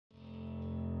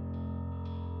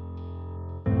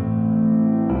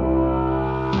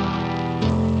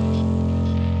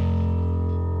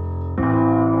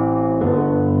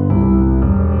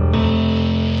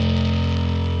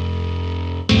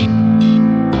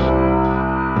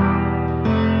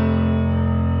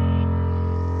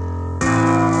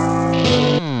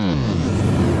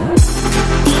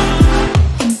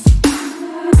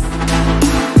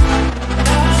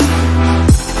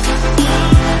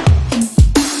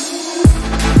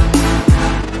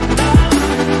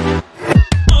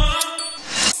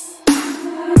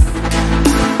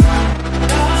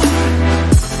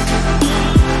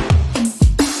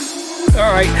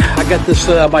got this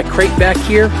my crate back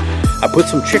here. I put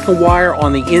some chicken wire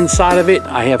on the inside of it.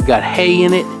 I have got hay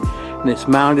in it, and it's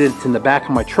mounted. It's in the back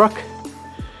of my truck.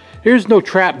 There's no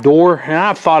trap door, and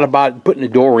I've thought about putting a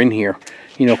door in here,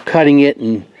 you know, cutting it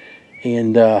and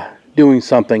doing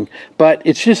something. But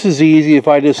it's just as easy if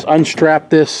I just unstrap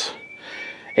this,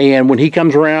 and when he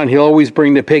comes around, he'll always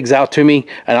bring the pigs out to me,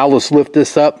 and I'll just lift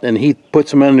this up, and he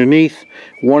puts them underneath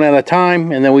one at a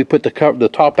time, and then we put the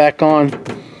top back on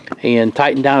and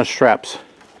tighten down the straps.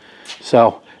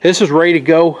 So this is ready to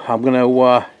go. I'm going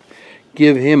to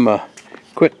give him a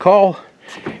quick call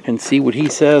and see what he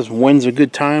says. When's a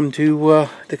good time to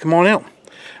come on out.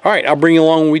 All right, I'll bring you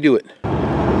along when we do it.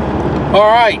 All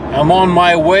right, I'm on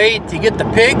my way to get the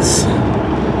pigs,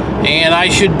 and I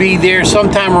should be there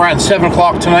sometime around 7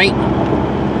 o'clock tonight,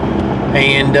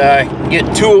 and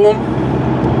get 2 of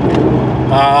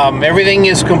them. Everything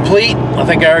is complete. I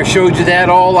think I already showed you that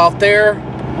all out there.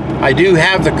 I do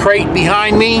have the crate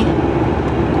behind me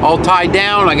all tied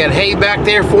down. I got hay back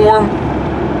there for them.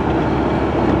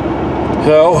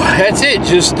 So that's it.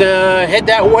 Just head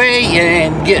that way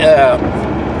and get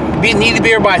need to be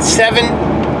here by 7,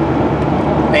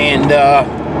 and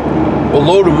we'll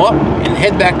load them up and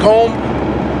head back home.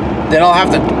 Then I'll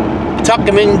have to tuck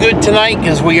them in good tonight,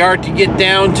 because we are to get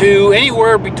down to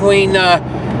anywhere between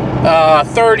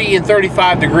 30 and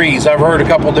 35 degrees. I've heard a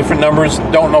couple different numbers,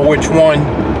 don't know which one,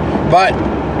 but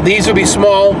these will be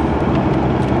small.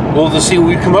 We'll just see what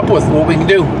we come up with, what we can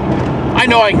do. I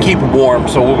know I can keep them warm,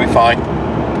 so we'll be fine.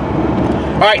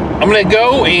 Alright, I'm going to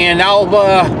go, and I'll,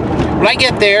 when I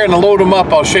get there and I load them up,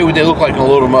 I'll show you what they look like and I'll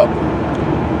load them up.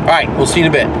 Alright, we'll see you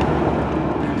in a bit.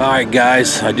 Alright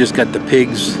guys, I just got the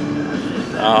pigs.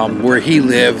 Where he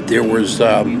lived, there was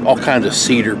all kinds of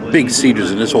cedar, big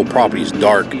cedars, and this whole property is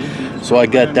dark. So I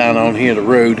got down on here, the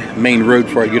road, main road,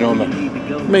 before I get on the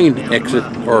main exit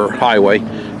or highway,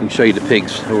 and show you the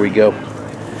pigs. Here we go.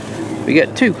 We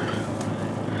got 2.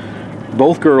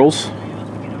 Both girls.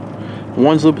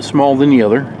 One's a little bit smaller than the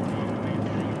other.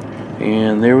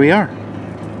 And there we are.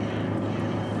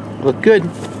 Look good.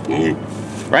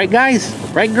 Right, guys?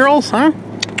 Right, girls? Huh?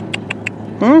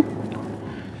 Huh?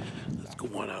 Let's go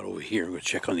on out over here and go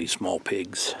check on these small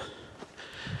pigs.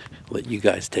 Let you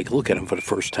guys take a look at them for the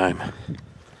first time.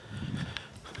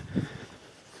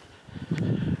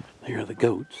 There are the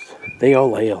goats. They all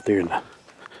lay out there in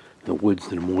the woods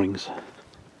in the mornings.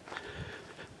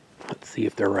 Let's see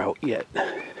if they're out yet.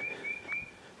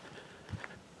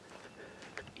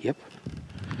 Yep.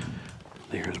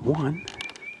 There's one.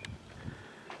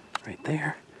 Right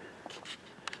there.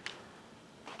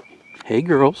 Hey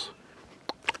girls.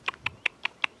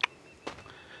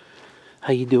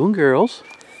 How you doing, girls?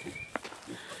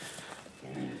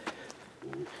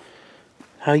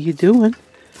 How you doing?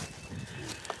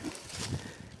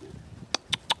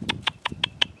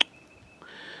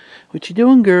 What you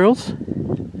doing, girls?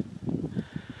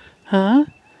 Huh?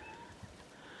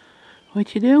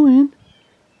 What you doing?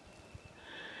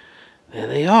 There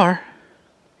they are.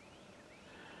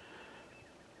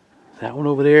 That one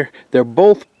over there. They're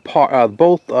both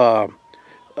Duroc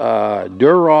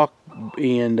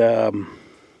and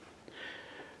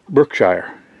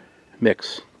Berkshire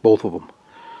mix. Both of them.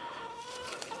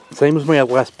 Same as my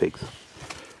last pigs.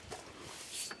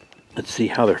 Let's see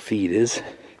how their feed is.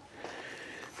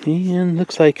 And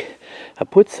looks like I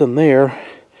put some there,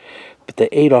 but they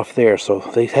ate off there, so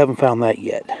they haven't found that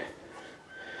yet.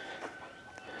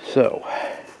 So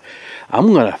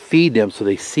I'm gonna feed them so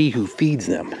they see who feeds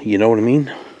them. You know what I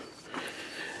mean?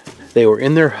 They were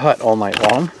in their hut all night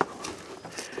long.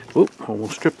 Oop,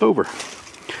 almost tripped over.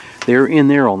 They were in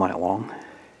there all night long,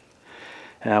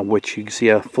 which you can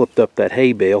see I flipped up that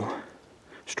hay bale,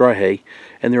 straw hay,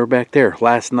 and they were back there.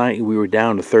 Last night we were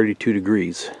down to 32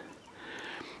 degrees.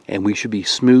 And we should be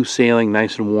smooth sailing,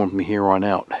 nice and warm from here on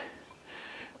out.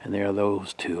 And there are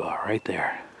those 2 right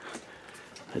there.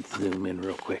 Let's zoom in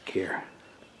real quick here.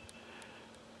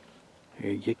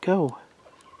 Here you go.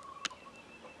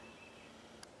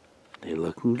 They're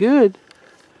looking good.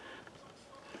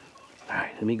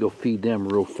 Alright, let me go feed them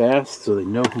real fast so they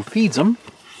know who feeds them.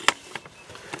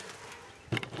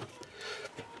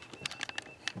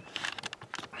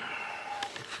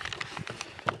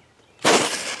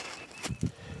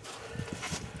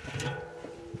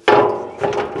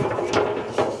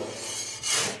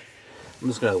 I'm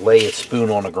just going to lay a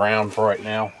spoon on the ground for right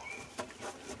now.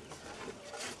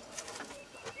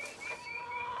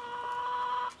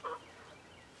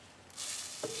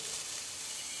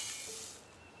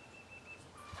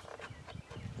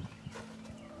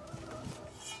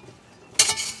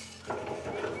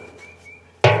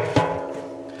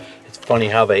 It's funny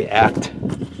how they act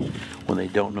when they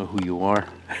don't know who you are.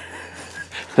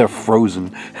 They're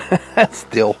frozen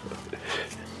still.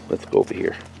 Let's go over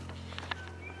here.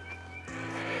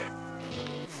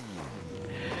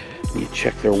 You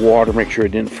check their water, make sure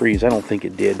it didn't freeze. I don't think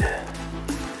it did.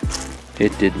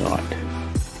 It did not.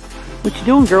 What you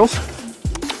doing, girls?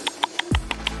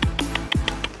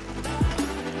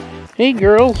 Hey,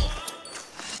 girls.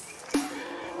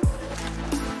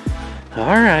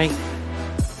 All right.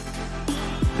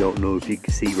 Don't know if you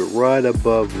can see, but right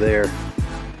above there,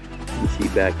 you see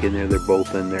back in there, they're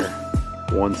both in there.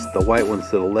 The white one's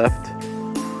to the left,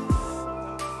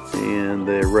 and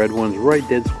the red one's right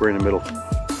dead square in the middle.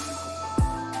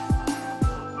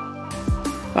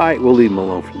 All right, we'll leave them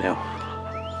alone for now.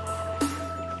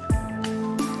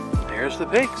 There's the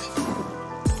pigs.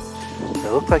 They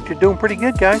look like they're doing pretty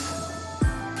good, guys.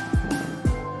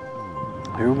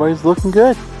 Everybody's looking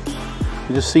good.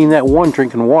 You just seen that one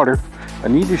drinking water. I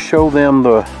need to show them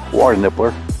the water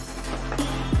nippler.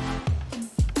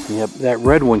 Yep, that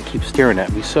red one keeps staring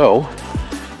at me, so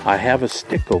I have a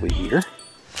stick over here.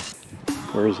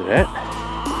 Where is it at?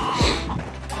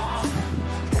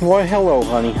 Why, hello,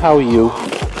 honey. How are you?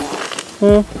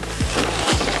 Huh?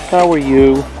 How are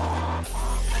you?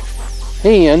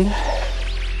 And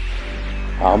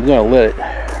I'm gonna let it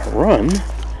run.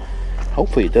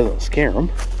 Hopefully it doesn't scare them.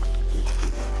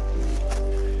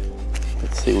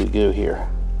 Let's see what we do here.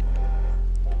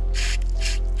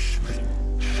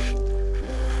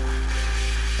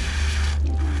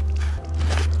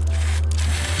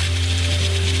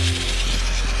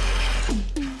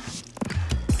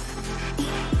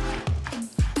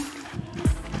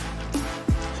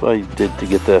 That's what I did to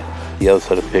get the other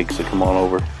side of pigs to come on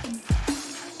over.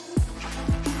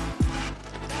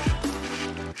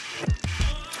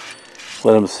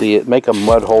 Let them see it. Make a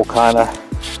mud hole kind of.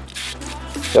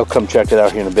 They'll come check it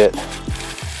out here in a bit.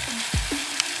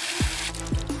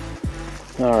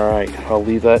 Alright, I'll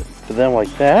leave that for them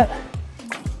like that.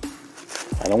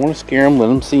 I don't want to scare them. Let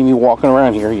them see me walking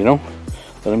around here, you know.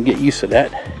 Let them get used to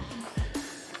that.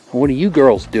 What are you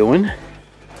girls doing?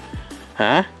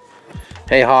 Huh?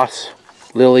 Hey, Hoss,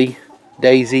 Lily,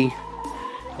 Daisy,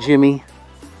 Jimmy,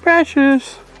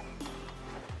 Precious.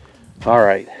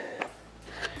 Alright.